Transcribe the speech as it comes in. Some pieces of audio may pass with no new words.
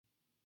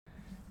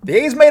The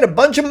A's made a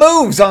bunch of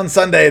moves on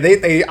Sunday.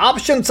 They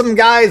optioned some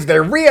guys, they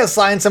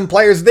reassigned some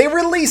players, they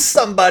released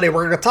somebody.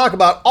 We're going to talk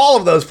about all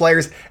of those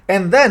players,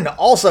 and then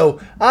also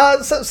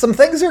some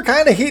things are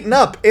kind of heating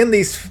up in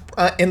the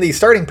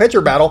starting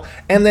pitcher battle.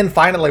 And then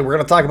finally, we're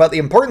going to talk about the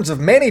importance of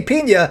Manny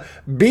Piña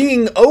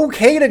being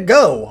okay to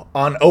go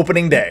on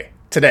opening day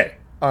today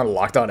on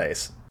Locked On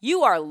A's.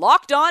 You are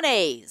Locked On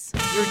A's,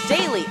 your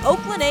daily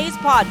Oakland A's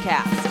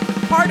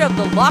podcast. Part of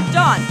the Locked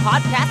On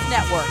Podcast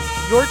Network,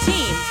 your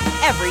team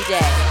every day.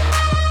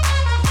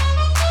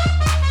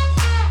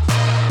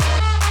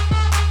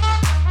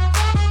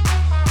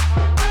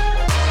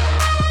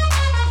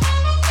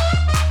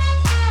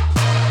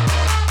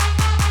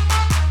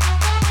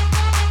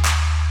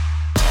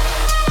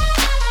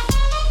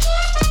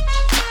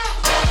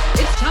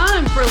 It's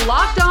time for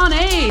Locked On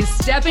A's.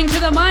 Stepping to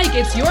the mic,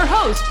 it's your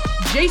host,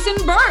 Jason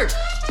Burke.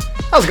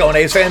 How's it going,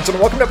 A's fans? And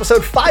welcome to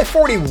episode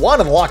 541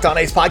 of the Locked On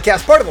A's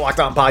podcast, part of the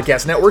Locked On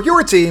Podcast Network,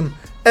 your team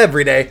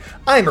every day.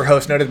 I'm your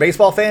host, noted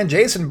baseball fan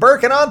Jason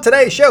Burke, and on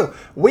today's show,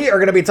 we are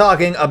going to be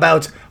talking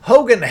about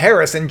Hogan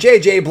Harris and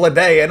JJ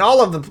Bleday and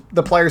all of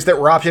the players that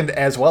were optioned,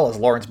 as well as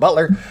Lawrence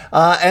Butler.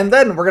 And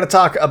then we're going to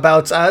talk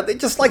about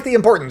just like the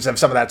importance of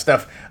some of that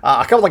stuff.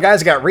 A couple of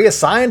guys got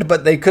reassigned,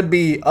 but they could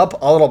be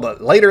up a little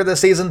bit later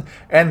this season.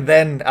 And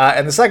then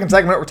in the second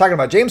segment, we're talking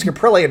about James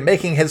Kaprielian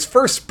making his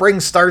first spring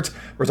start.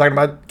 We're talking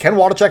about Ken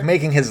Waldichuk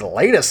making his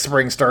latest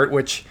spring start,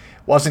 which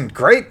wasn't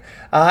great.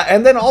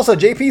 And then also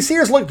JP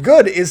Sears looked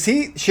good. Is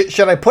he?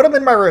 Should I put him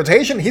in my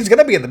rotation? He's going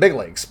to be in the big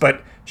leagues,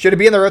 but should he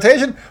be in the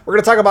rotation? We're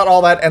going to talk about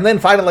all that. And then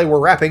finally, we're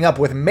wrapping up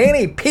with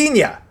Manny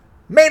Piña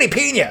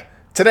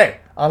today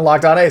on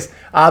Locked On A's.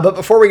 But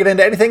before we get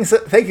into anything,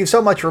 thank you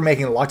so much for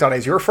making Locked On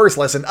A's your first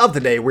listen of the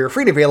day. We're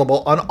free and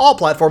available on all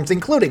platforms,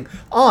 including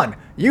on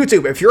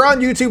YouTube. If you're on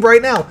YouTube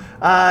right now,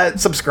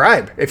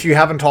 subscribe if you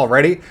haven't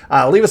already.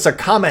 Leave us a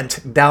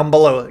comment down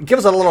below. Give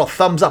us a little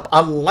thumbs up,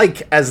 a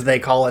like as they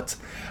call it.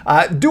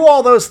 Do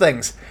all those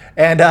things.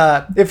 And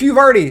if you've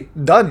already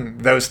done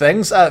those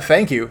things,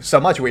 thank you so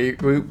much. We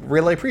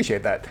really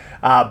appreciate that.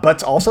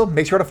 But also,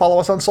 make sure to follow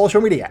us on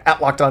social media,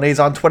 at Locked On A's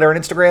on Twitter and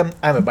Instagram.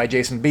 I'm at by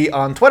Jason B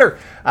on Twitter.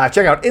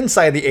 Check out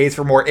Inside the A's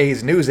for more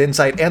A's news,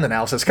 insight, and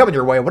analysis coming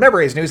your way.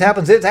 Whenever A's news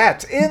happens, it's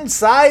at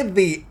Inside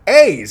the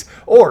A's.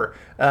 Or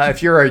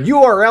if you're a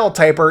URL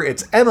typer,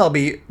 it's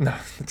MLB. No,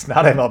 it's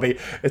not MLB.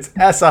 It's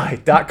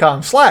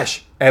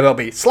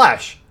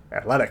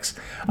si.com/MLB/athletics.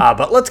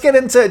 But let's get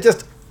into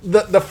just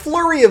the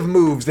flurry of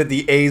moves that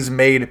the A's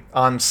made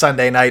on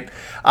Sunday night.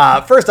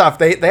 First off,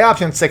 they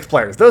optioned 6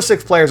 players. Those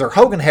 6 players are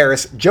Hogan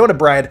Harris, Jonah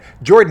Brad,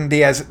 Jordan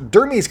Diaz,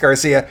 Dermis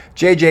Garcia,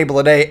 JJ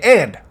Bleday,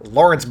 and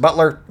Lawrence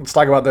Butler. Let's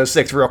talk about those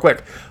 6 real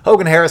quick.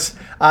 Hogan Harris,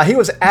 he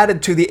was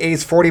added to the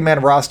A's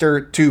 40-man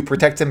roster to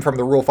protect him from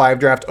the Rule 5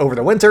 draft over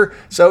the winter.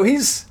 So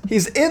he's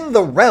in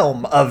the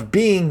realm of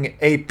being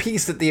a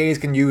piece that the A's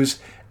can use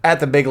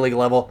at the big league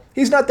level.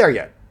 He's not there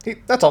yet.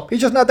 That's all.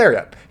 He's just not there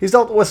yet. He's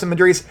dealt with some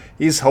injuries.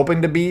 He's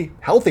hoping to be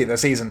healthy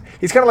this season.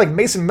 He's kind of like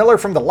Mason Miller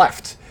from the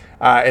left,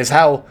 is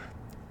how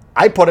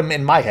I put him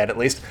in my head, at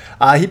least.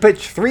 He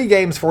pitched 3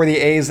 games for the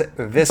A's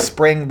this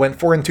spring, went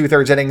 4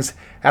 2/3 innings,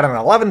 had an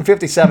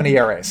 11.57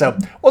 ERA. So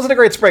wasn't a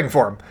great spring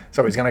for him.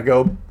 So he's going to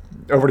go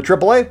over to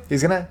AAA.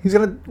 He's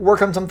gonna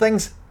work on some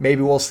things.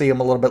 Maybe we'll see him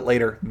a little bit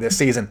later this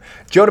season.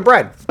 Jonah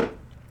Brad,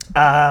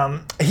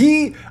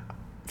 he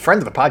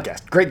friend of the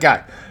podcast, great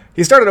guy.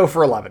 He started 0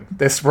 for 11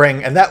 this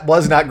spring, and that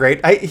was not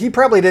great. He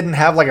probably didn't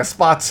have like a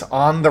spot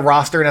on the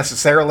roster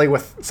necessarily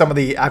with some of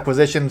the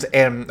acquisitions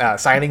and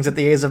signings that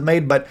the A's have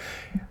made, but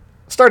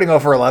starting 0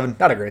 for 11,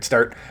 not a great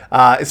start,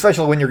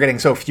 especially when you're getting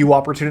so few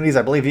opportunities.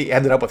 I believe he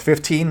ended up with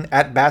 15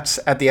 at-bats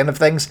at the end of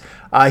things.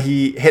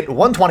 He hit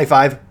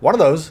 125. One of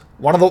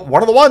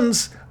the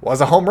ones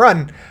was a home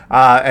run,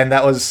 and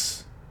that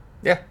was,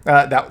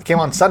 that came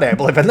on Sunday, I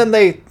believe. And then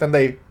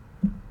they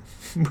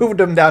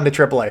moved him down to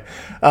AAA.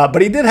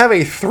 But he did have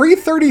a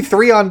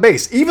 333 on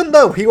base, even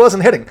though he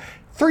wasn't hitting.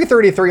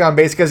 333 on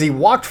base because he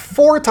walked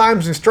 4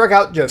 times and struck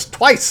out just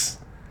twice.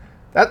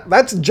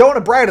 That's Jonah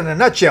Brad in a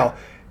nutshell.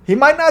 He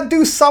might not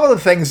do some of the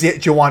things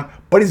that you want,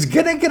 but he's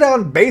going to get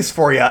on base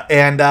for you.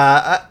 And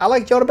I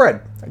like Jonah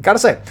Brad, I gotta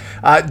say.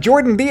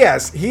 Jordan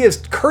Diaz, he is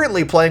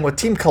currently playing with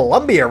Team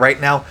Columbia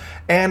right now.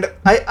 And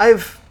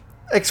I've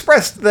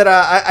expressed that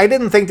I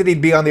didn't think that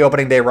he'd be on the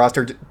opening day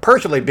roster,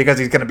 partially because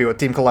he's going to be with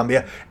Team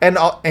Columbia,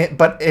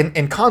 but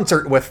in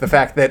concert with the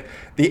fact that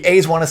the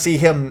A's want to see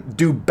him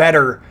do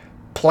better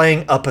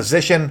playing a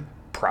position,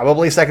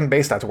 probably second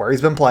base. That's where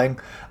he's been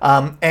playing,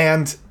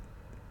 and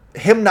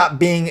him not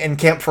being in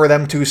camp for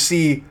them to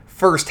see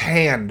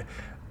firsthand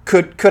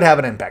could have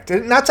an impact.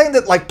 Not saying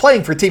that like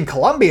playing for Team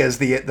Columbia is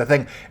the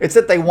thing. It's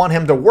that they want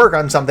him to work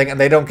on something and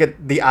they don't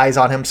get the eyes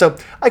on him. So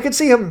I could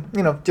see him,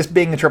 just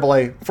being in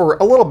AAA for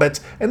a little bit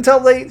until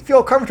they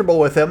feel comfortable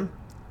with him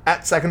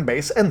at second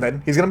base, and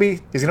then he's gonna be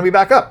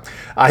back up.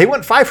 He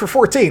went 5 for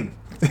 14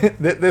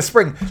 this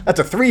spring. That's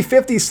a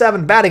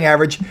 357 batting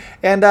average,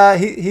 and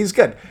he's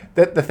good.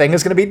 The thing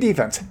is going to be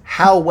defense.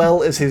 How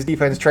well is his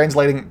defense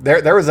translating?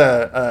 There was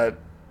a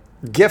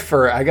GIF,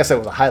 or I guess it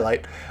was a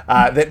highlight,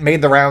 that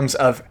made the rounds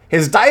of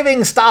his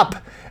diving stop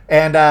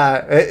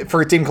and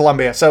for Team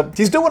Colombia. So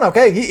he's doing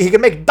okay. He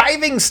can make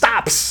diving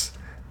stops.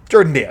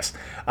 Jordan Diaz.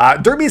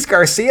 Dermis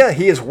Garcia,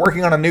 he is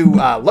working on a new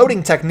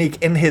loading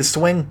technique in his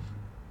swing.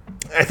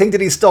 I think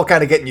that he's still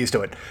kind of getting used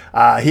to it.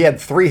 He had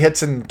 3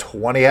 hits and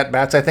 20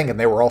 at-bats, I think, and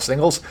they were all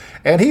singles.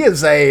 And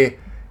he's a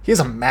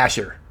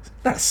masher.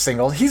 Not a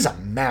single, he's a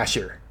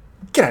masher.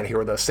 Get out of here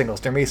with those singles,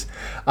 Dermis.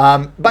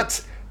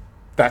 But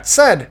that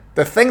said,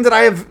 the thing that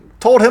I have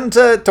told him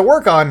to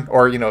work on,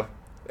 or,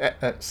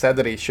 said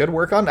that he should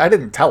work on, I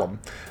didn't tell him.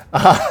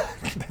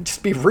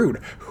 Just be rude.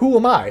 Who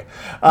am I?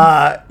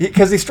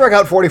 Because he struck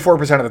out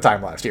 44% of the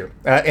time last year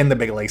in the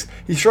big leagues.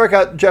 He struck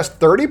out just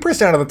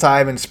 30% of the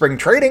time in spring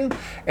training.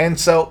 And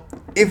so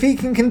if he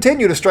can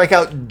continue to strike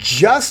out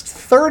just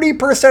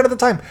 30% of the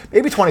time,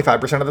 maybe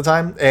 25% of the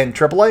time in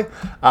AAA,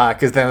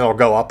 because then it'll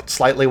go up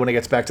slightly when he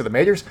gets back to the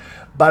majors.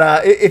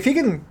 But if he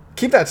can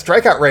keep that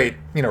strikeout rate,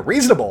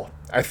 reasonable,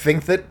 I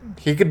think that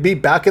he could be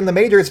back in the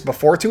majors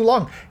before too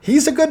long.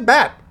 He's a good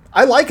bat.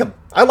 I like him.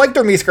 I like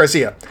Dermis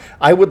Garcia.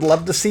 I would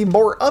love to see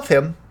more of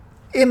him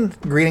in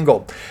green and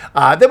gold.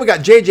 Then we got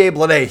JJ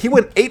Bleday. He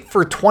went 8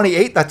 for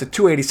 28. That's a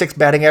 286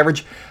 batting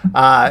average.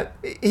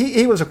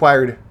 He was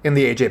acquired in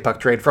the AJ Puck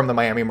trade from the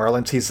Miami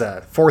Marlins. He's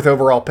a 4th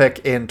overall pick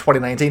in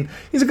 2019.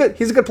 He's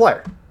a good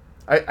player.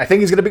 I think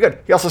he's going to be good.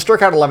 He also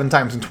struck out 11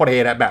 times in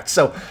 28 at-bats.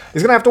 So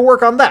he's going to have to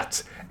work on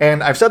that.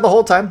 And I've said the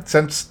whole time,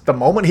 since the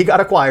moment he got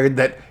acquired,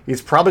 that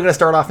he's probably going to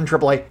start off in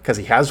AAA because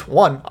he has,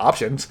 1,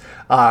 options.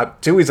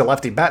 2, he's a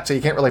lefty bat, so you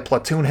can't really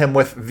platoon him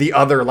with the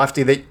other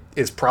lefty that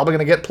is probably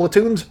going to get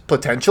platoons,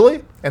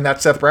 potentially, and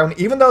that's Seth Brown.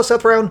 Even though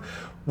Seth Brown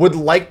would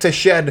like to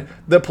shed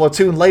the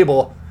platoon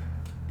label,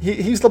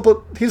 he's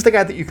the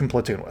guy that you can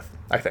platoon with,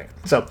 I think.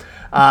 So,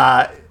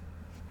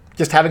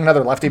 just having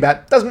another lefty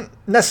bat doesn't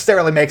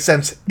necessarily make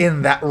sense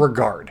in that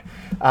regard.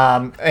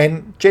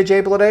 And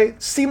JJ Bleday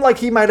seemed like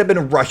he might have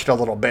been rushed a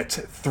little bit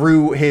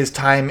through his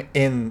time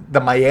in the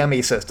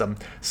Miami system.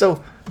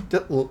 So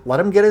let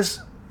him get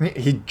his...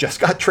 He just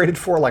got traded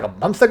for like a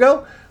month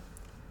ago.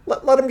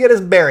 Let him get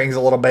his bearings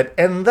a little bit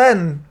and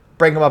then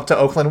bring him up to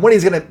Oakland when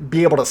he's going to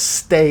be able to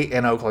stay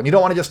in Oakland. You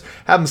don't want to just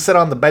have him sit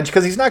on the bench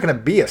because he's not going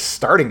to be a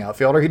starting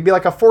outfielder. He'd be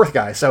like a 4th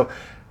guy. So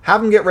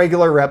have him get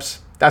regular reps.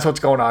 That's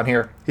what's going on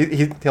here.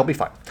 He'll be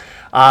fine.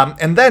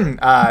 And then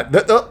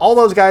all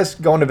those guys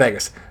going to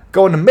Vegas.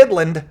 Going to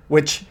Midland,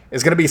 which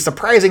is going to be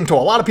surprising to a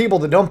lot of people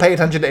that don't pay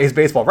attention to A's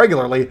baseball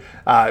regularly,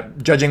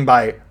 judging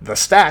by the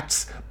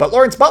stats. But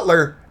Lawrence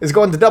Butler is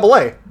going to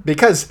AA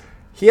because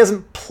he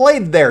hasn't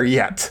played there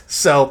yet.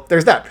 So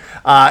there's that.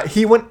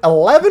 He went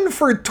 11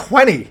 for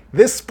 20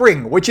 this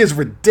spring, which is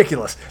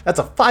ridiculous. That's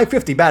a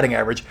 550 batting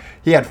average.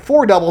 He had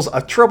 4 doubles,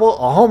 a triple,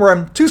 a home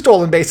run, 2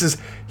 stolen bases.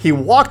 He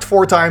walked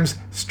 4 times,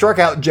 struck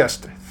out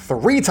just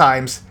 3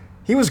 times.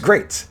 He was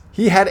great.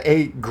 He had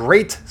a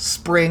great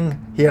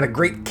spring. He had a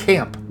great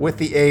camp with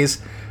the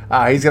A's.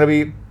 He's going to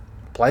be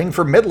playing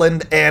for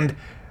Midland. And,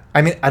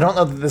 I mean, I don't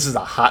know that this is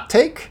a hot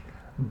take,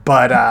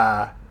 but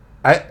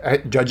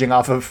I judging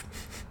off of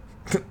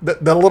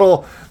the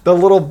little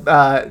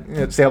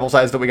sample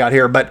size that we got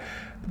here, but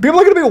people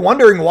are going to be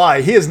wondering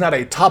why he is not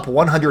a top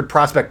 100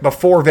 prospect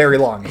before very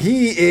long.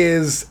 He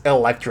is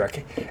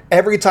electric.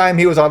 Every time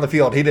he was on the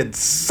field, he did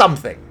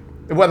something.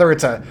 Whether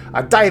it's a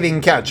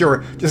diving catch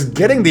or just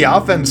getting the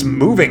offense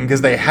moving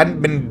because they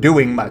hadn't been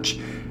doing much.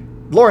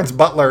 Lawrence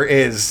Butler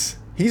he's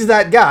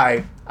that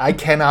guy. I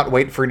cannot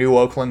wait for New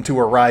Oakland to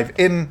arrive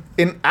in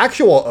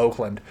actual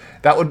Oakland.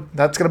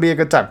 That's going to be a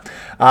good time.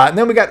 And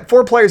then we got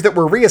 4 players that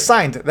were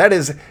reassigned. That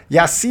is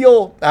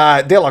Yasiel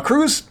De La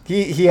Cruz.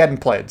 He hadn't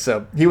played,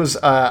 so he was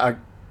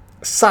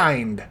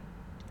signed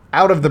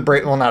out of the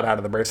Braves. Well, not out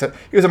of the Braves.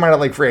 He was a minor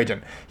league free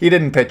agent. He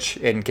didn't pitch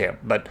in camp,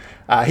 but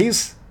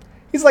he's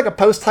like a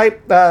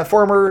post-type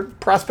former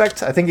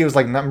prospect. I think he was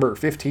like number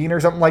 15 or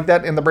something like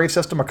that in the Brave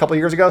system a couple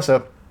years ago.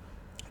 So,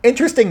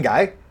 interesting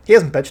guy. He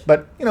hasn't pitched,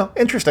 but,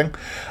 interesting.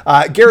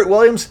 Garrett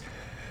Williams,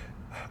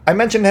 I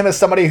mentioned him as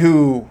somebody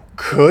who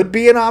could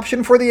be an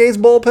option for the A's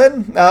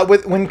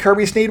bullpen when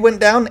Kirby Snead went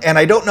down, and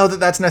I don't know that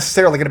that's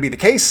necessarily going to be the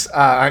case.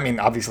 I mean,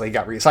 obviously he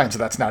got reassigned, so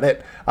that's not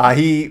it.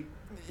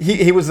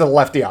 He was the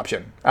lefty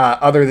option,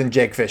 other than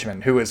Jake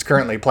Fishman, who is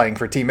currently playing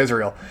for Team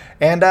Israel.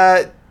 And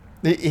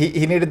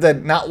he needed to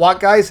not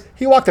walk guys.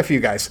 He walked a few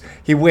guys.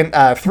 He went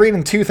 3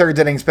 2/3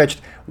 innings pitched,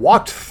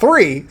 walked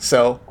 3,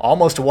 so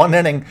almost 1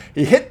 inning.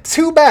 He hit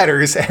 2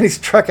 batters, and he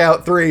struck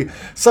out 3.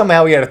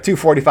 Somehow he had a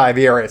 2.45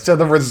 ERA. So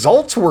the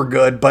results were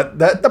good, but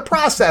the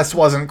process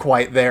wasn't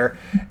quite there.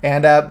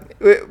 And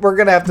we're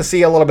going to have to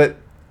see a little bit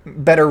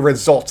better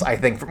results, I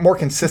think, more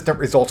consistent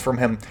results from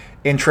him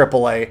in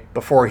AAA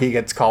before he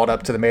gets called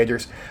up to the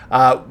majors.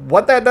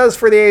 What that does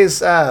for the A's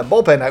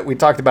bullpen, we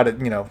talked about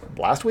it,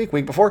 last week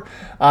before.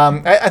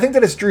 I think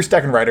that it's Drew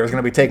Steckenrider is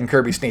going to be taking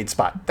Kirby Snead's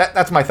spot.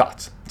 That's my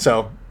thoughts.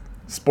 So,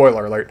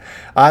 spoiler alert.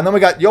 And then we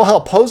got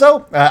Yohel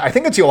Pozo. I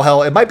think it's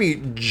Yohel. It might be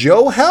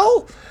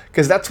Johel,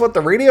 because that's what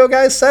the radio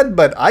guys said,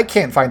 but I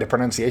can't find a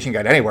pronunciation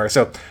guide anywhere.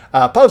 So,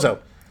 Pozo.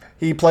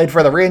 He played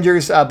for the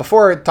Rangers.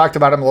 Before I talked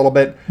about him a little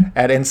bit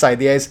at Inside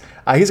the A's.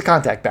 He's a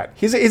contact bat.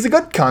 He's a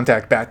good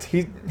contact bat.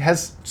 He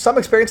has some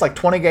experience, like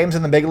 20 games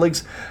in the big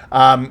leagues.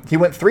 He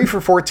went 3 for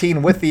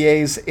 14 with the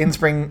A's in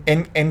spring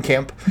in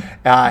camp.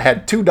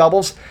 Had 2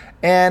 doubles,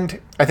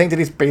 and I think that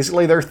he's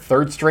basically their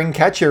third string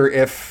catcher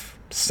if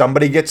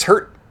somebody gets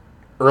hurt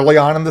early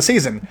on in the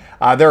season.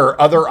 There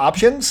are other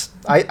options,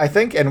 I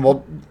think, and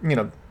we'll,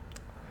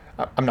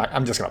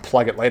 I'm just going to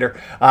plug it later.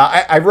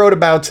 I wrote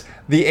about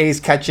the A's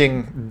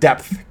catching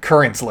depth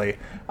currently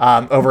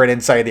over at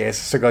Inside the A's,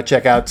 so go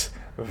check out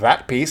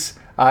that piece.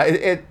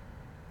 I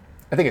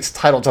think it's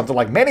titled something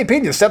like Manny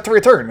Pena set to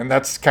return, and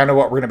that's kind of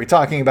what we're going to be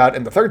talking about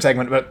in the third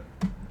segment, but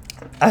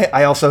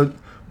I also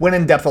went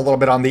in depth a little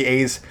bit on the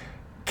A's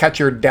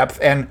catcher depth,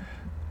 and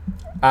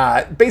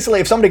basically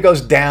if somebody goes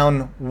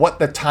down, what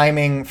the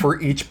timing for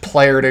each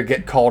player to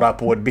get called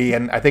up would be,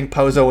 and I think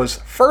Pozo was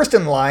first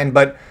in line,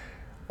 but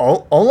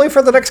only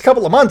for the next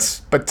couple of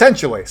months,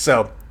 potentially.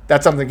 So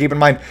that's something to keep in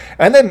mind.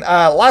 And then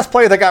last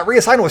player that got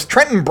reassigned was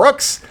Trenton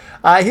Brooks.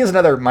 He's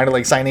another minor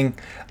league signing.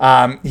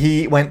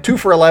 He went 2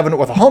 for 11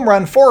 with a home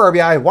run, 4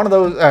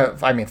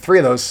 RBI. 3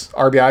 of those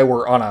RBI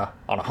were on a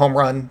home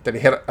run that he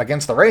hit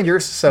against the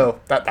Rangers. So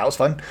that was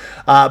fun.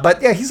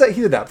 But yeah, he's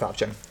a depth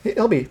option.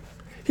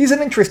 He's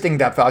an interesting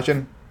depth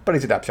option, but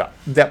he's a depth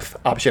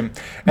option.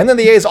 And then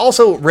the A's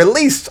also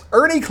released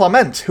Ernie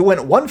Clement, who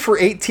went 1 for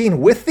 18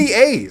 with the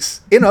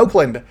A's in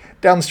Oakland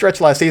down the stretch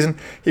last season.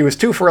 He was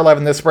 2 for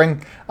 11 this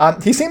spring.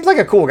 He seems like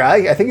a cool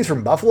guy. I think he's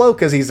from Buffalo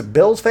because he's a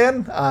Bills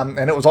fan,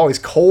 and it was always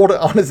cold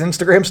on his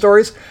Instagram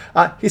stories.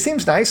 He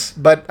seems nice,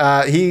 but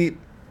he's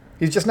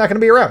just not going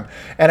to be around.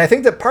 And I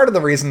think that part of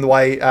the reason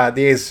why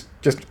the A's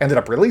just ended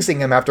up releasing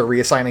him after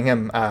reassigning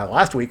him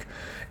last week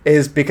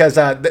is because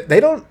they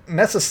don't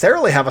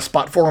necessarily have a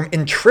spot for him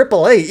in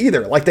AAA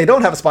either. Like, they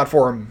don't have a spot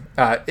for him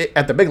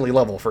at the big league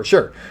level for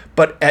sure.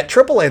 But at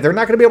AAA, they're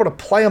not going to be able to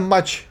play him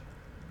much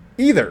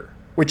either,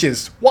 which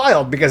is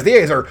wild because the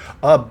A's are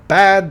a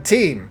bad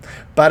team.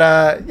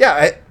 But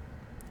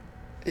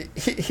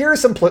here's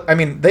some.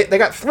 They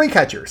got 3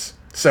 catchers.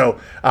 So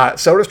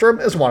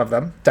Soderstrom is one of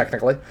them,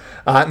 technically.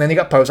 And then you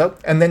got Pozo.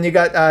 And then you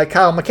got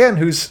Kyle McCann,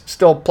 who's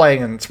still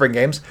playing in spring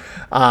games.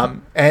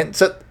 And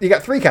so you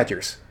got 3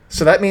 catchers.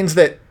 So that means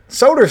that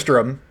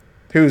Soderstrom,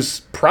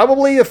 who's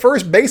probably a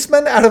first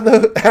baseman out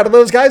of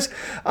those guys,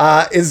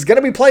 is going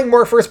to be playing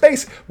more first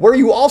base, where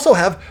you also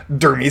have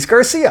Dermis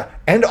Garcia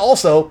and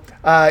also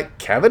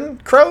Kevin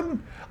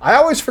Cron. I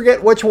always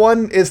forget which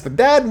one is the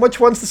dad and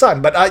which one's the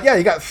son. But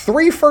you got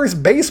 3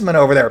 first basemen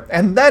over there.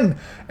 And then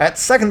at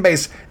second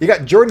base, you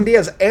got Jordan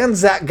Diaz and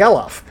Zach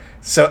Geloff.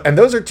 And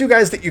those are 2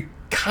 guys that you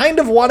kind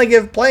of want to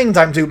give playing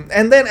time to.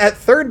 And then at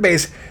third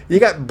base, you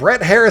got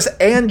Brett Harris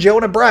and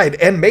Jonah Bride,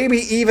 and maybe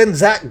even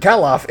Zach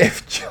Geloff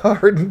if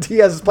Jordan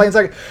Diaz is playing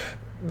second.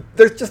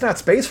 There's just not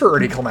space for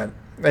Ernie Clement.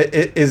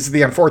 It is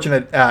the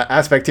unfortunate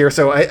aspect here.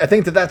 So I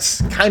think that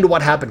that's kind of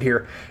what happened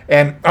here.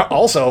 And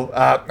also,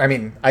 I'm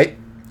going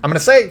to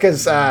say it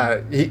because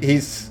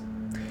he's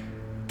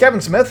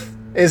Kevin Smith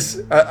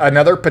is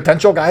another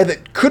potential guy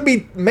that could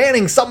be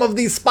manning some of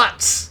these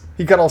spots.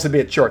 He could also be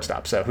at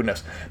shortstop, so who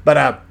knows.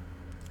 But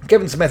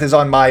Kevin Smith is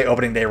on my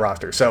opening day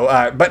roster.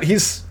 So, but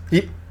he's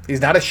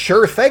not a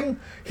sure thing.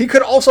 He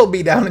could also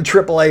be down in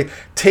AAA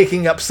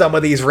taking up some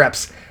of these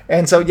reps.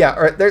 And so,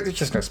 there's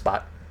just no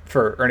spot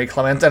for Ernie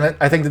Clement. And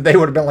I think that they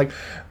would have been like,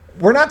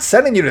 we're not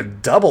sending you to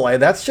AA.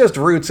 That's just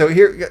rude. So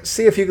here,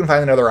 see if you can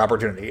find another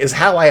opportunity, is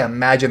how I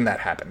imagine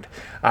that happened.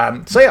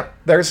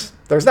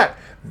 There's that.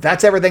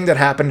 That's everything that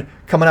happened.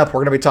 Coming up,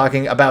 we're going to be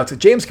talking about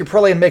James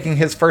Kaprielian making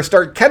his first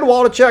start, Ken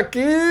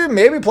Waldichuk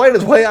maybe playing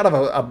his way out of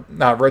a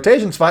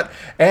rotation spot,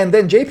 and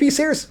then JP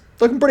Sears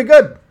looking pretty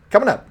good.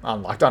 Coming up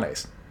on Locked On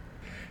A's.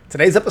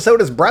 Today's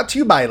episode is brought to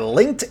you by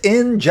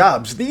LinkedIn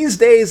Jobs. These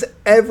days,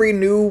 every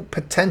new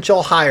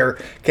potential hire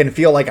can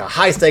feel like a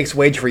high-stakes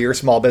wage for your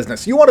small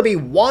business. You want to be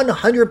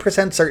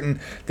 100% certain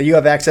that you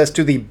have access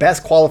to the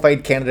best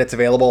qualified candidates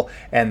available,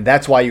 and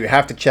that's why you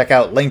have to check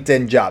out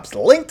LinkedIn Jobs.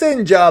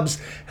 LinkedIn Jobs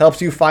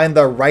helps you find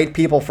the right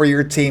people for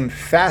your team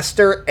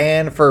faster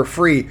and for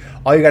free.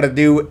 All you got to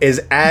do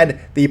is add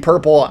the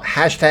purple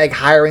hashtag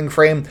hiring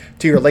frame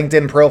to your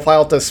LinkedIn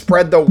profile to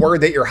spread the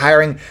word that you're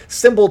hiring.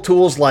 Simple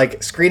tools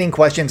like screening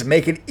questions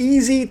make it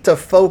easy to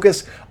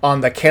focus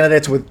on the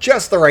candidates with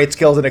just the right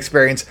skills and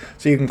experience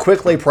so you can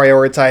quickly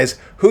prioritize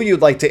who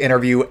you'd like to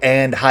interview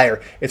and hire.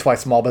 It's why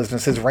small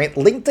businesses rank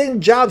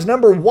LinkedIn Jobs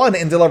 #1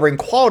 in delivering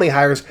quality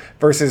hires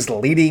versus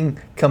leading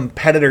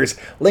competitors.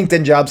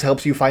 LinkedIn Jobs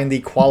helps you find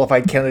the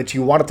qualified candidates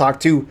you want to talk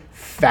to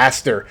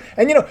faster.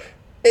 And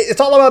it's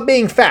all about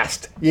being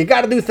fast. You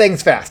got to do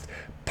things fast.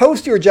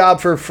 Post your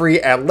job for free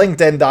at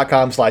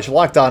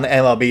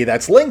linkedin.com/lockedonmlb.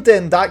 That's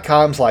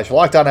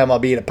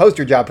linkedin.com/lockedonmlb to post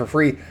your job for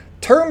free.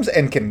 Terms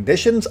and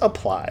conditions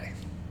apply.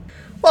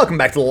 Welcome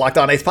back to the Locked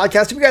On A's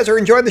podcast. If you guys are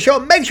enjoying the show,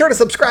 make sure to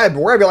subscribe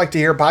wherever you like to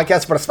hear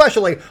podcasts, but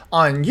especially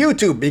on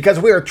YouTube, because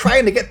we are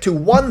trying to get to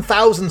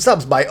 1,000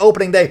 subs by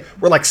opening day.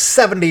 We're like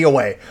 70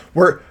 away.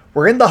 We're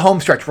in the home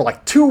stretch. We're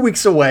like 2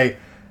 weeks away.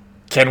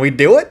 Can we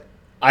do it?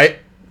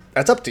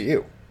 That's up to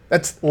you.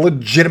 That's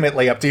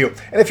legitimately up to you.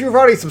 And if you've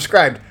already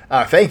subscribed,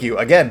 thank you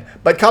again.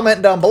 But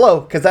comment down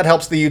below, because that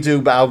helps the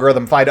YouTube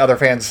algorithm find other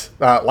fans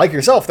like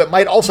yourself that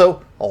might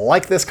also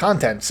like this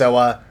content. So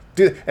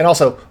and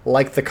also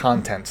like the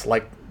content,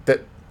 like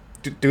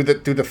do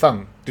the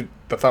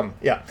thumb,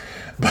 yeah.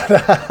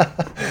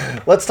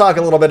 But let's talk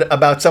a little bit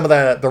about some of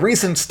the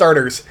recent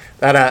starters.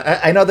 That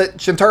I know that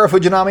Shintaro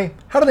Fujinami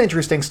had an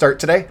interesting start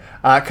today.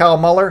 Kyle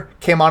Muller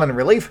came on in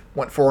relief,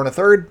 went 4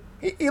 1/3.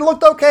 He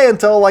looked okay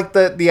until like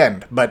the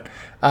end, but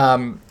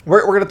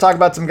we're going to talk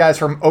about some guys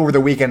from over the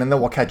weekend, and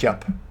then we'll catch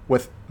up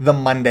with the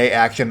Monday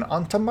action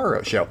on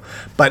tomorrow's show.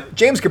 But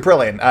James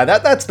Kaprielian,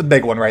 that's the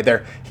big one right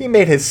there. He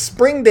made his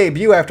spring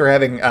debut after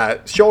having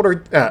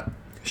shoulder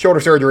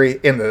surgery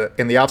in the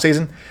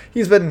offseason.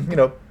 He's been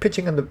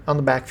pitching on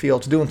the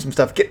backfields, doing some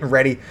stuff, getting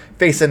ready,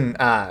 facing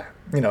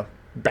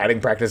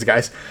batting practice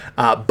guys,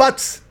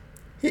 but.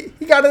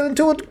 He got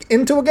into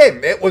a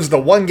game. It was the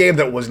one game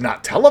that was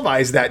not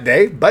televised that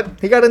day, but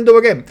he got into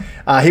a game.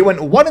 He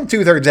went 1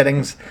 2/3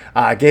 innings,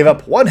 gave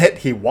up 1 hit,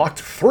 he walked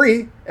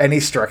 3, and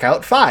he struck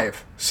out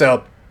 5.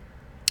 So,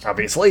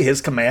 obviously, his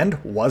command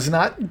was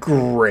not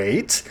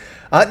great.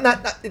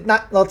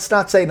 Let's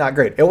not say not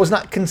great. It was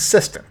not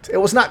consistent. It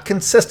was not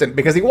consistent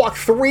because he walked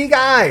 3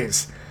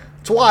 guys.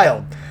 It's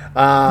wild.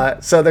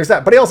 So there's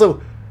that. But he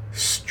also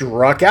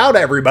struck out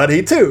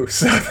everybody too.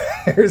 So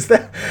there's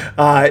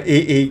that.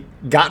 He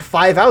got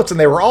 5 outs and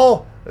they were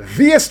all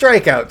via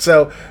strikeout.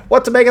 So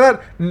what to make of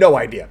that? No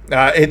idea.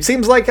 It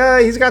seems like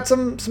he's got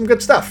some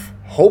good stuff.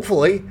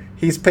 Hopefully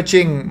he's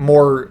pitching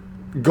more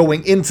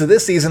going into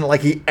this season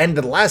like he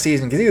ended last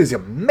season, because he was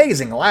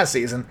amazing last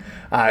season.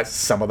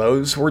 Some of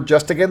those were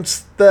just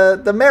against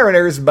the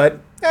Mariners, but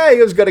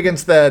he was good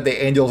against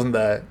the Angels and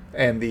the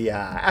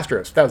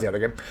Astros. That was the other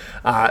game.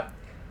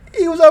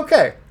 He was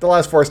okay the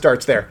last 4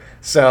 starts there.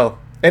 So,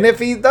 and if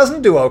he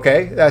doesn't do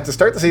okay to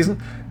start the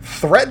season,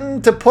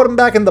 threaten to put him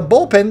back in the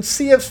bullpen,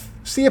 see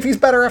if he's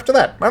better after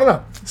that. I don't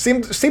know.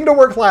 Seemed to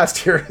work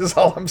last year is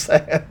all I'm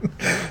saying.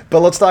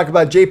 But let's talk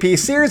about JP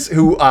Sears,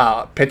 who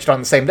pitched on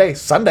the same day,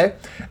 Sunday,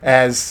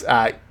 as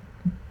I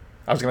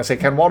was going to say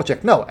Ken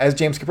Waldichuk. No, as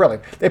James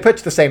Kaprielian. They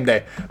pitched the same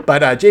day.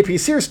 But JP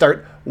Sears'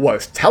 start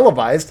was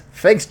televised.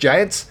 Thanks,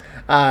 Giants.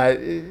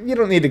 You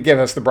don't need to give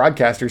us the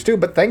broadcasters too,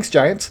 but thanks,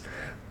 Giants.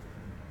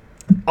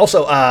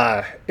 Also,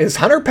 is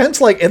Hunter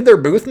Pence in their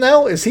booth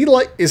now? Is he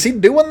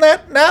doing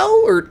that now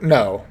or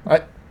no?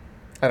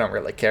 I don't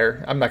really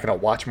care. I'm not going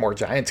to watch more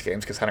Giants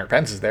games because Hunter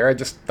Pence is there. I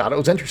just thought it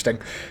was interesting.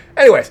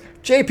 Anyways,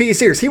 JP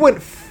Sears, he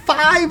went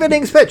 5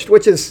 innings pitched,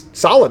 which is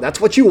solid. That's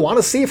what you want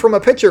to see from a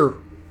pitcher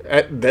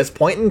at this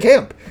point in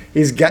camp.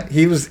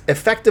 He was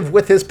effective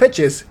with his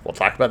pitches. We'll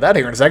talk about that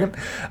here in a second.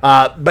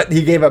 But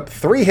he gave up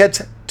 3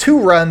 hits, 2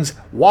 runs,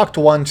 walked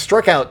 1,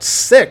 struck out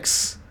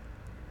 6.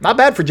 Not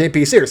bad for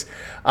JP Sears.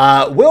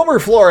 Wilmer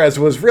Flores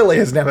was really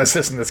his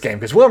nemesis in this game,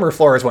 because Wilmer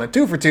Flores went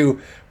 2 for 2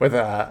 with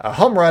a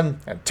home run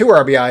and 2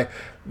 RBI.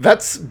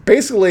 That's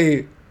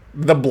basically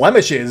the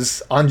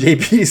blemishes on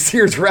JP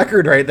Sears'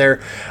 record right there,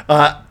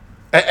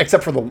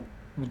 except for the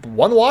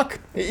 1 walk.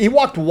 He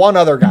walked 1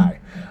 other guy.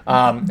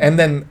 And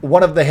then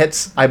one of the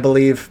hits, I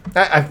believe,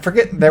 I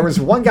forget, there was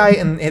one guy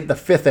in the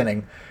 5th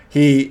inning.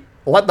 He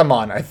let them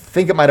on. I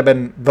think it might have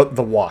been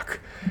the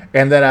walk.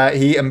 And then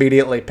he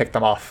immediately picked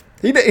them off.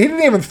 He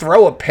didn't even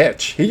throw a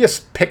pitch. He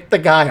just picked the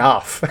guy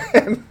off.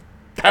 And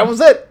that was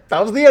it. That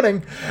was the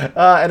inning.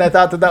 And I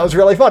thought that was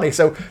really funny.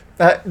 So,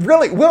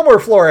 really, Wilmer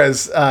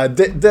Flores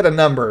did a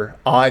number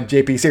on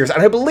JP Sears.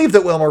 And I believe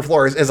that Wilmer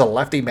Flores is a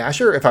lefty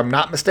masher, if I'm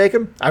not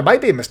mistaken. I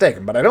might be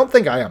mistaken, but I don't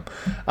think I am.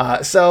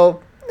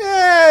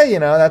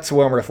 That's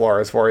Wilmer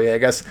Flores for you, I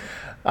guess.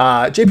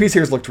 JP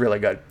Sears looked really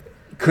good.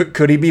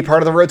 Could he be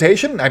part of the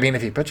rotation? I mean,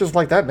 if he pitches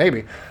like that,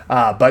 maybe.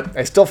 But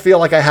I still feel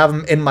like I have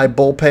him in my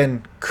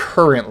bullpen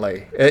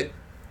currently. It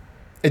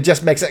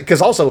just makes sense.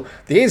 Because also,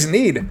 the A's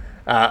need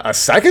a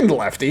second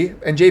lefty,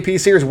 and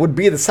JP Sears would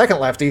be the second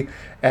lefty.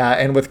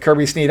 And with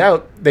Kirby Snead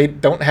out, they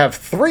don't have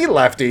 3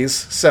 lefties.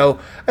 So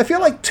I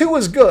feel like 2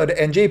 is good,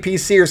 and JP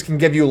Sears can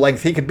give you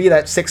length. He could be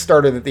that 6th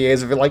starter that the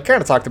A's have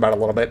kind of talked about a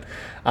little bit.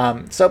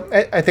 So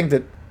I think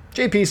that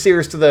JP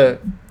Sears to the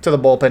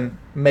bullpen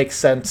makes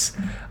sense,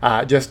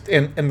 just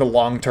in the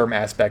long-term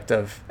aspect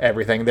of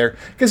everything there,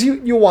 because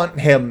you want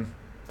him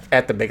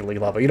at the big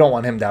league level. You don't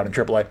want him down in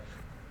AAA.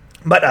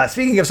 But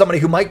speaking of somebody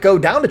who might go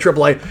down to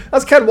AAA,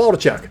 that's Ken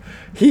Waldichuk.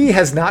 He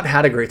has not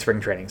had a great spring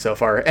training so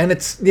far, and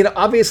it's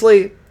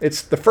obviously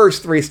it's the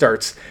first 3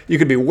 starts. You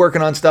could be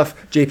working on stuff.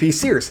 JP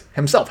Sears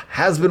himself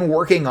has been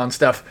working on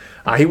stuff.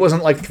 He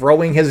wasn't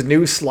throwing his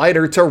new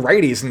slider to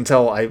righties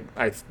until I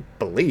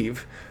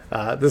believe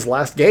this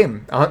last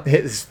game,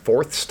 his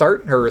 4th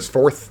start or his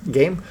 4th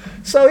game.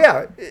 So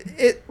yeah,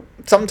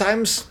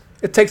 sometimes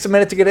it takes a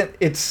minute to get in.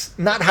 It's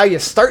not how you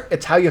start,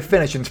 it's how you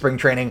finish in spring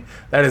training.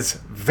 That is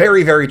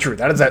very, very true.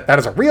 That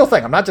is a real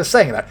thing. I'm not just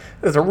saying that.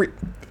 It's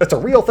a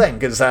real thing,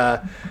 because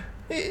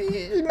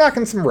you're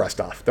knocking some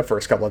rust off the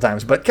first couple of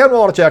times. But Ken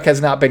Waldichuk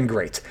has not been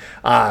great.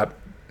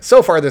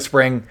 So far this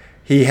spring,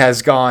 he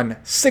has gone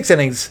 6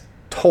 innings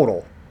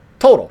total.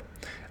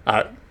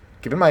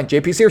 keep in mind,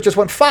 JP Sears just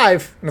went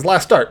 5 in his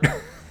last start.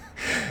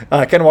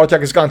 Ken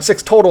Waldichuk has gone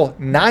 6 total,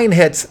 9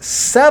 hits,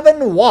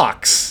 7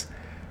 walks.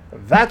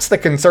 That's the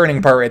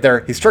concerning part right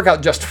there. He struck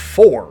out just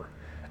 4.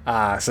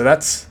 So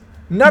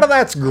none of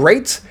that's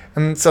great.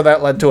 And so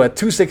that led to a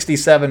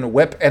 267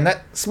 whip. And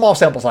that small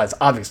sample size,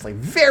 obviously.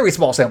 Very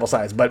small sample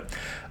size. But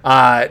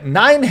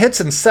 9 hits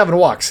and 7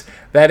 walks.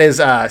 That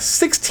is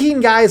 16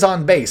 guys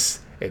on base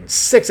in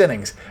 6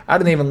 innings. I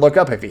didn't even look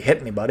up if he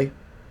hit anybody.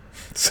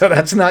 So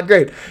that's not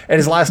great. And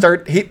his last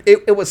start,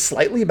 it was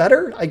slightly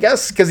better, I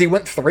guess, because he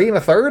went 3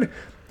 1/3.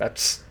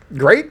 That's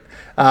great.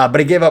 But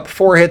he gave up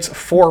 4 hits,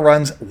 4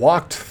 runs,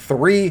 walked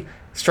 3,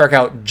 struck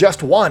out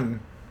just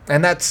 1.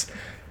 And it's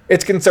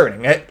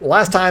concerning.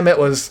 Last time it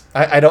was,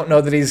 I don't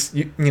know that he's,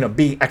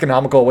 being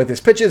economical with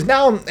his pitches.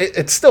 Now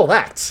it's still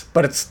that,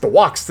 but it's the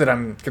walks that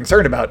I'm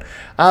concerned about.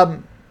 I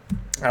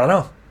don't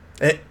know.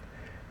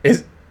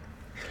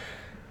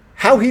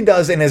 How he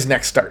does in his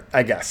next start,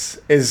 I guess,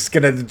 is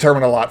going to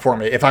determine a lot for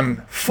me if I'm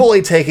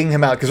fully taking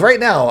him out. Because right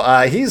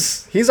now,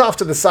 he's off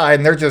to the side,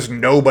 and there's just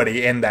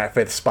nobody in that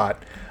 5th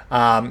spot.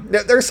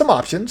 There's some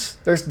options.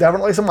 There's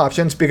definitely some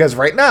options, because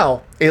right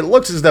now, it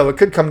looks as though it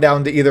could come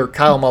down to either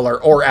Kyle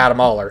Muller or Adam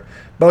Oller.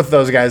 Both of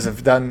those guys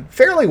have done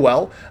fairly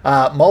well.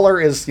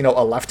 Muller is, a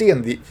lefty,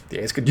 and the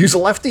A's could use a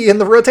lefty in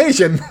the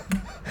rotation.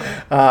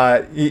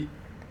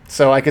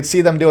 So I could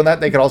see them doing that.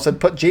 They could also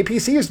put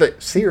JP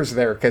Sears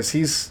there, because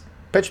he's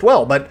pitched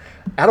well, but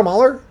Adam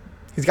Oller,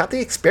 he's got the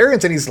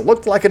experience and he's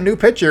looked like a new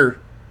pitcher.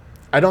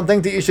 I don't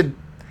think that you should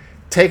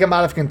take him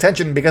out of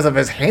contention because of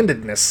his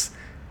handedness.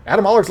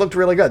 Adam Oller's looked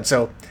really good,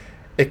 so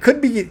it could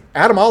be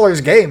Adam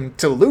Oller's game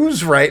to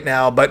lose right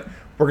now, but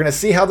we're going to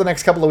see how the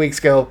next couple of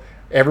weeks go.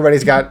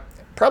 Everybody's got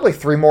probably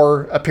 3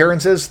 more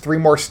appearances, 3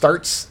 more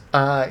starts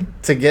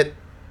to get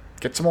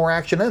some more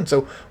action in,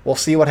 so we'll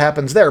see what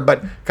happens there.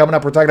 But coming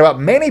up, we're talking about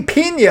Manny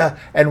Piña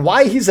and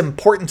why he's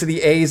important to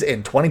the A's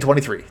in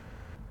 2023.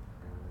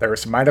 There were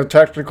some minor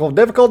technical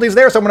difficulties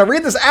there, so I'm going to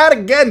read this ad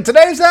again.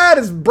 Today's ad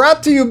is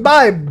brought to you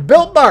by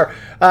Built Bar.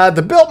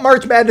 The Built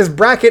March Madness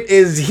bracket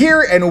is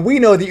here, and we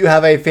know that you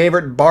have a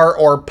favorite bar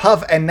or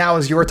puff, and now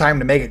is your time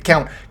to make it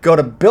count. Go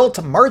to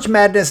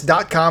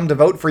BuiltMarchMadness.com to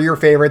vote for your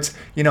favorites.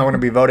 I'm going to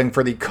be voting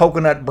for the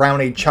Coconut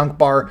Brownie Chunk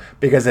Bar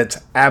because it's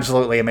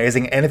absolutely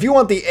amazing. And if you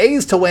want the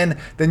A's to win,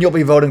 then you'll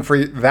be voting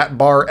for that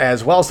bar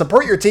as well.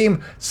 Support your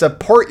team,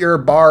 support your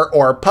bar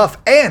or puff,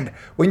 and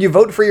when you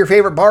vote for your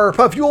favorite bar or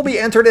puff, you will be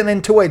entered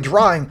into a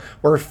drawing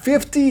where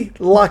 50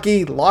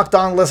 lucky Locked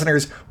On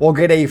listeners will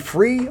get a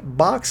free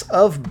box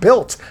of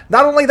Built.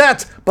 Not only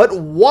that, but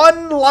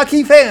 1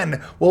 lucky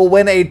fan will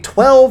win a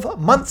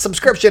 12-month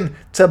subscription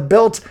to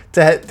Built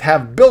to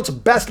have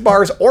Built best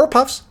bars or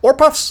puffs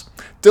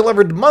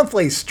delivered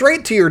monthly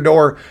straight to your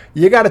door.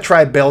 You got to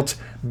try Built.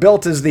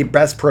 Built is the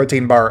best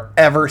protein bar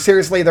ever.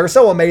 Seriously, they're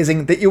so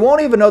amazing that you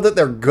won't even know that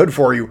they're good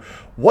for you.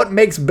 What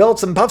makes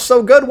Builts and Puffs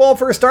so good? Well,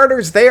 for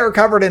starters, they are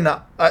covered in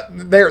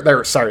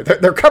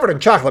they're covered in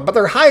chocolate, but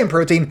they're high in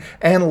protein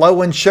and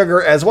low in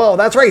sugar as well.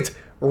 That's right.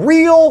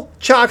 Real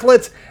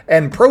chocolate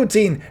and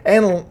protein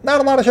and not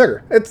a lot of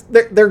sugar.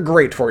 They're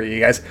great for you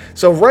guys.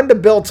 So run to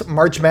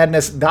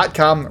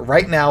BuiltMarchMadness.com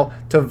right now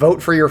to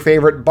vote for your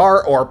favorite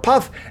bar or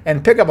puff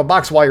and pick up a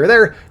box while you're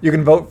there. You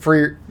can vote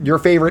for your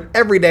favorite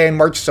every day in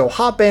March, so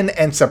hop in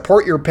and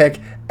support your pick.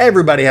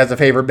 Everybody has a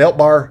favorite Built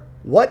bar.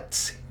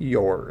 What's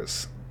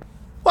yours?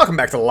 Welcome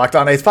back to the Locked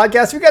On A's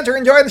podcast. If you guys are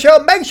enjoying the show,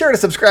 make sure to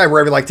subscribe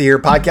wherever you like to hear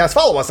podcasts.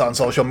 Follow us on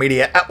social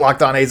media at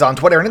Locked On A's on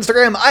Twitter and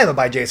Instagram. I am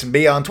by Jason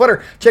B on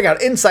Twitter. Check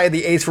out Inside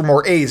the A's for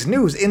more A's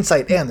news,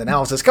 insight, and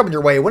analysis coming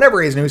your way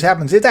whenever A's news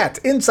happens. It's at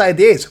Inside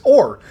the A's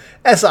or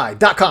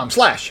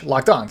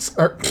si.com/lockedons.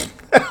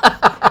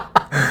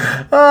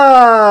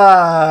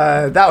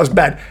 That was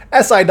bad.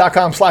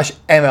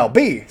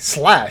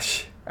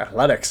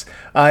 si.com/MLB/athletics.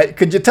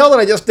 Could you tell that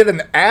I just did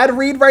an ad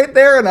read right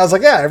there? And I was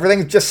like, yeah,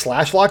 everything's just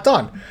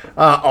 /LockedOn.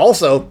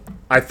 Also,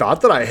 I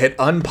thought that I hit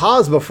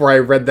unpause before I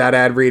read that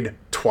ad read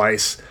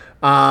twice.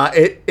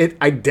 I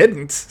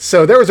didn't.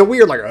 So there was a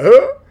weird I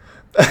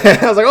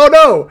was like, oh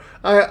no,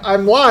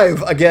 I'm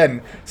live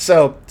again.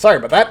 So sorry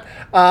about that.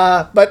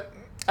 But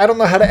I don't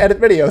know how to edit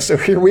video, so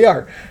here we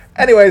are.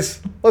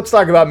 Anyways, let's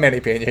talk about Manny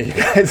Piña, you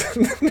guys.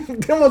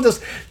 Then we'll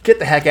just get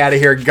the heck out of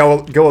here and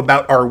go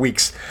about our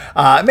weeks.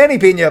 Manny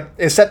Piña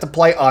is set to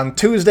play on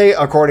Tuesday,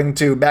 according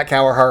to Matt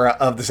Kawahara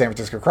of the San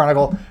Francisco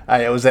Chronicle.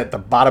 It was at the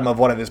bottom of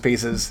one of his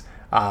pieces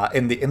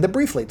in the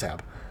Briefly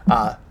tab.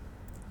 I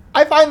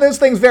find those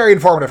things very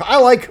informative. I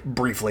like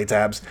Briefly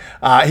tabs.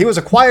 He was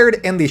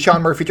acquired in the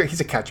Sean Murphy trade. He's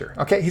a catcher,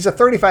 okay? He's a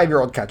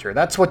 35-year-old catcher.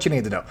 That's what you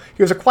need to know.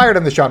 He was acquired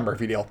in the Sean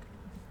Murphy deal.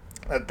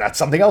 That's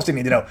something else you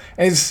need to know.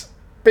 And he's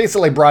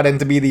basically brought in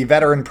to be the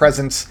veteran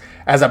presence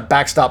as a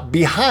backstop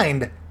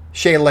behind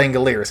Shea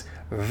Langoliers.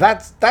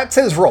 That's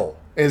his role,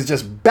 is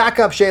just back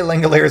up Shea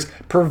Langoliers,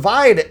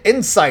 provide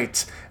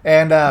insight,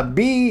 and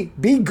be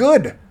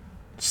good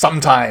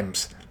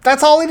sometimes.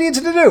 That's all he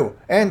needs to do,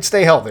 and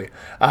stay healthy.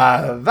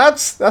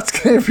 That's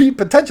going to be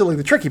potentially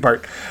the tricky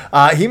part.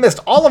 He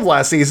missed all of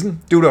last season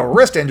due to a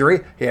wrist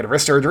injury. He had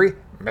wrist surgery,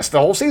 missed the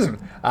whole season.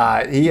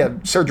 He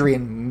had surgery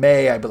in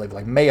May, I believe,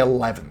 like May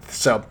 11th.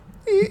 So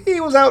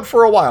he was out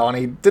for a while, and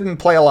he didn't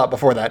play a lot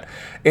before that.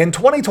 In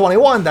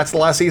 2021, that's the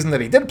last season that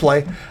he did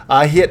play,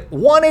 he hit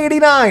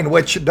 189,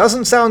 which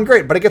doesn't sound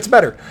great, but it gets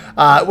better.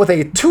 With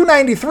a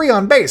 293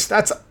 on base,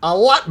 that's a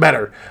lot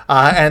better.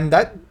 And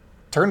that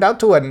turned out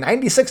to a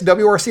 96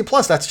 WRC+.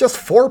 plus. That's just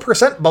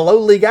 4% below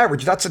league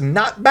average. That's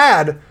not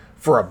bad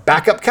for a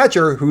backup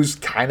catcher who's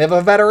kind of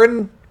a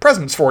veteran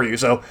presence for you.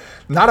 So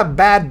not a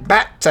bad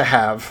bat to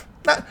have.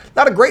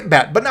 Not a great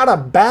bat, but not a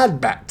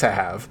bad bat to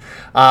have.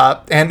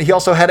 And he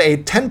also had a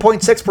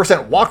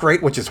 10.6% walk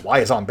rate, which is why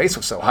his on base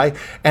was so high.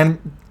 And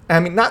I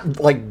mean, not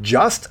like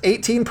just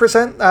 18%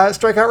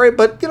 strikeout rate,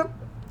 but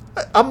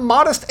a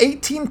modest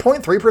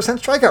 18.3%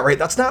 strikeout rate.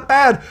 That's not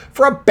bad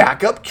for a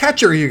backup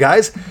catcher, you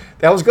guys.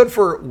 That was good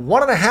for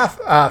 1.5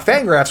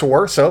 Fangraphs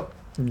WAR. So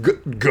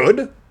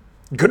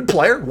good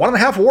player.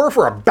 1.5 WAR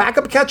for a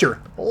backup catcher.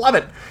 Love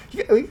it. He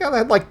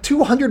had like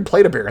 200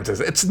 plate appearances.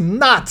 It's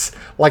not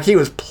like he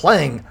was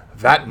playing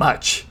that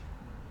much.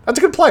 That's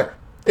a good player.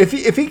 If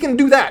he can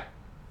do that,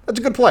 that's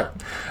a good player.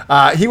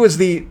 He was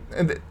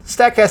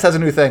StatCast has a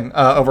new thing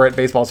over at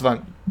Baseball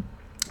Savant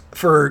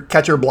for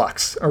catcher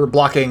blocks or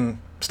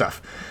blocking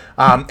stuff.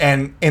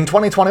 And in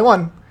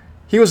 2021,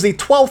 he was the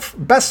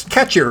 12th best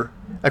catcher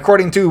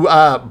according to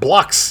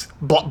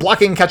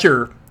blocking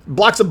catcher.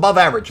 Blocks above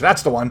average.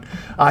 That's the one.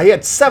 He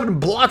had 7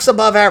 blocks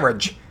above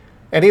average,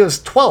 and he was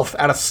 12th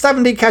out of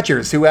 70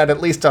 catchers who had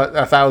at least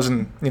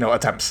 1,000,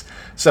 attempts,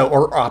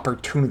 or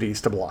opportunities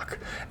to block.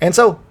 And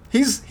so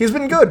he's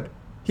been good.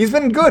 He's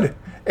been good,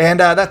 and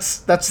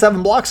that's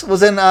 7 blocks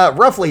was in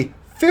roughly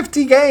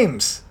 50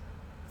 games,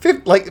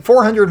 like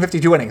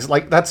 452 innings.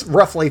 Like that's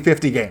roughly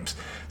 50 games.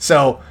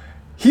 So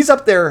he's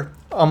up there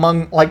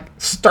among like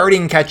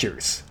starting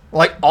catchers.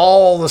 Like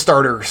all the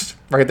starters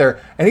right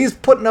there. And he's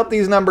putting up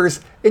these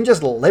numbers in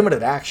just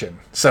limited action.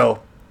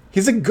 So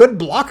he's a good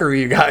blocker,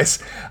 you guys.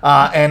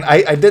 And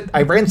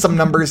I ran some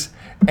numbers,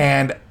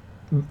 and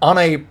on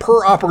a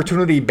per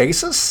opportunity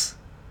basis,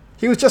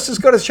 he was just as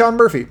good as Sean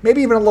Murphy.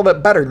 Maybe even a little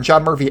bit better than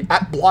Sean Murphy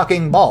at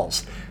blocking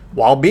balls,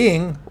 while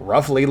being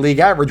roughly league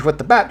average with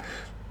the bat.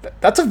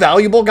 That's a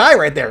valuable guy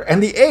right there.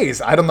 And the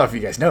A's, I don't know if you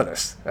guys know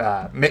this,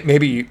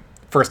 maybe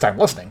first time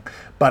listening,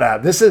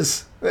 but this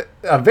is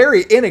a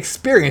very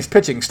inexperienced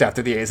pitching staff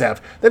that the A's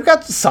have. They've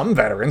got some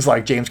veterans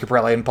like James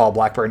Caprelli and Paul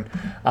Blackburn,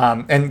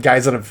 and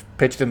guys that have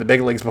pitched in the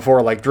big leagues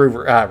before like Drew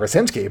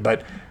Rosinski,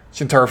 but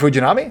Shintaro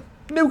Fujinami,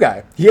 new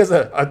guy. He has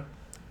a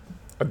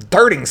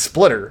darting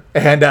splitter,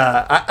 and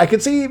I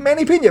could see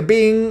Manny Pena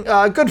being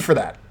good for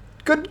that.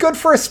 Good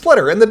for a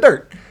splitter in the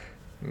dirt.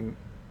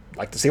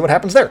 Like to see what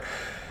happens there.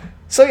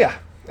 So yeah,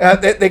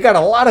 they got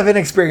a lot of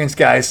inexperienced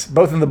guys,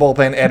 both in the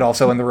bullpen and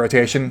also in the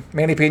rotation.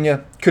 Manny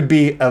Pena could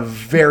be a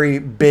very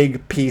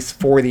big piece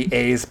for the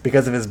A's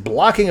because of his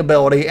blocking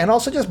ability and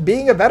also just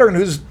being a veteran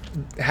who's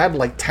had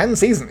like 10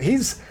 seasons.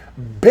 He's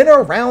been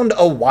around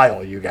a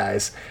while, you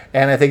guys.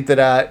 And I think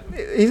that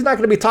he's not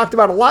going to be talked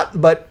about a lot,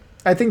 but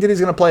I think that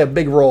he's going to play a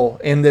big role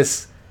on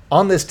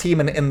this team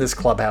and in this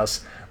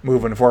clubhouse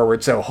moving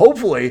forward. So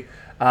hopefully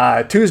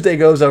Tuesday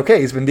goes okay.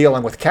 He's been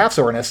dealing with calf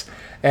soreness,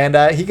 and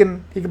he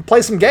can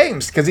play some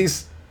games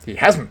because he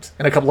hasn't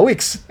in a couple of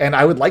weeks. And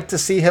I would like to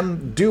see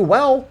him do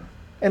well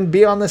and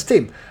be on this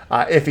team.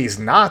 If he's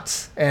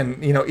not,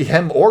 and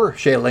him or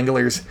Shea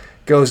Langeliers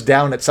goes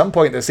down at some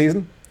point this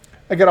season,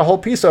 I got a whole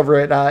piece over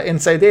at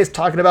Inside the A's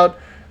talking about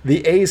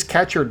the A's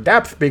catcher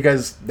depth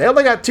because they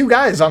only got 2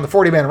 guys on the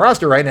 40-man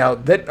roster right now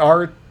that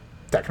are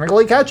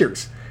technically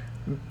catchers.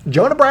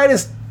 Jonah Bryan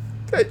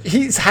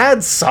he's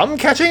had some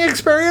catching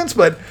experience,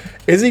 but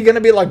is he going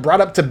to be like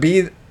brought up to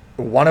be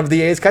one of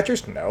the A's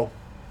catchers? No.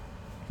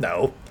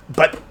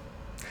 But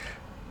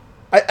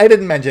I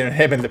didn't mention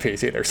him in the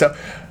piece either. So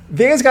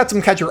the A's got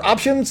some catcher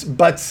options,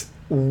 but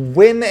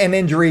when an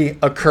injury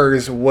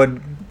occurs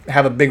would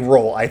have a big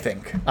role, I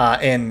think,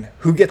 in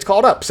who gets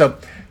called up. So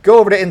go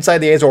over to Inside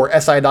the A's or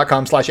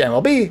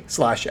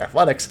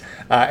si.com/MLB/athletics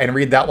and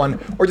read that one,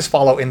 or just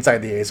follow Inside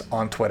the A's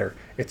on Twitter.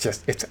 It's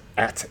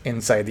at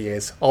Inside the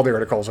A's. All the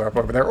articles are up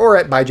over there, or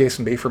at by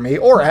Jason B for me,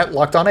 or at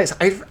Locked On A's.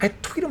 I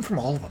tweet them from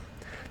all of them.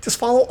 Just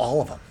follow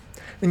all of them,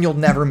 then you'll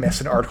never miss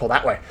an article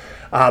that way.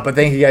 But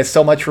thank you guys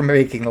so much for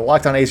making the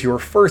Locked On A's your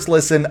first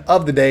listen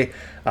of the day.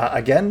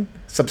 Again,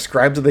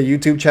 subscribe to the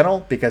YouTube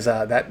channel because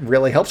that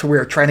really helps.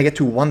 We're trying to get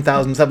to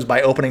 1,000 subs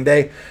by opening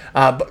day.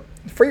 But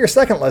for your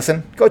second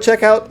listen, go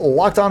check out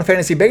Locked On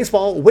Fantasy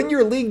Baseball. Win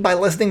your league by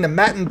listening to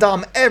Matt and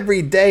Dom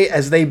every day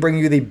as they bring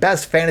you the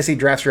best fantasy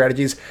draft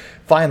strategies.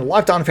 Find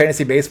Locked On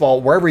Fantasy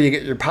Baseball wherever you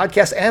get your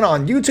podcasts and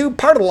on YouTube,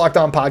 part of the Locked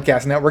On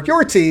Podcast Network,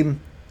 your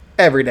team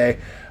every day.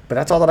 But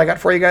that's all that I got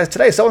for you guys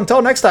today. So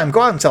until next time,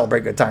 go out and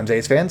celebrate good times,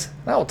 A's fans.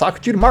 I will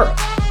talk to you tomorrow.